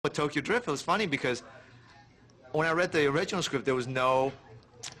with Tokyo Drift, it was funny because when I read the original script, there was no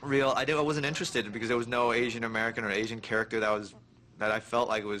real, I wasn't interested because there was no Asian American or Asian character that I felt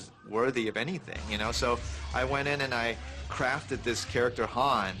like was worthy of anything, you know? So I went in and I crafted this character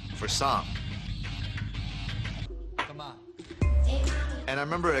Han for Sung. Come on. And I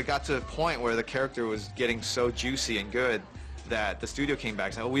remember it got to a point where the character was getting so juicy and good that the studio came back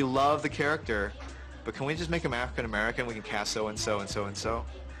and said, oh, we love the character, but can we just make him African American? We can cast so and so and so and so.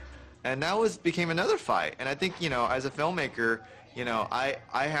 And that became another fight. And I think, you know, as a filmmaker, you know, I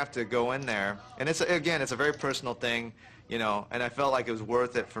have to go in there, and again, it's a very personal thing, you know, and I felt like it was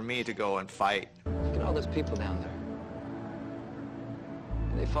worth it for me to go and fight. Look at all those people down there.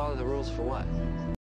 And they follow the rules for what?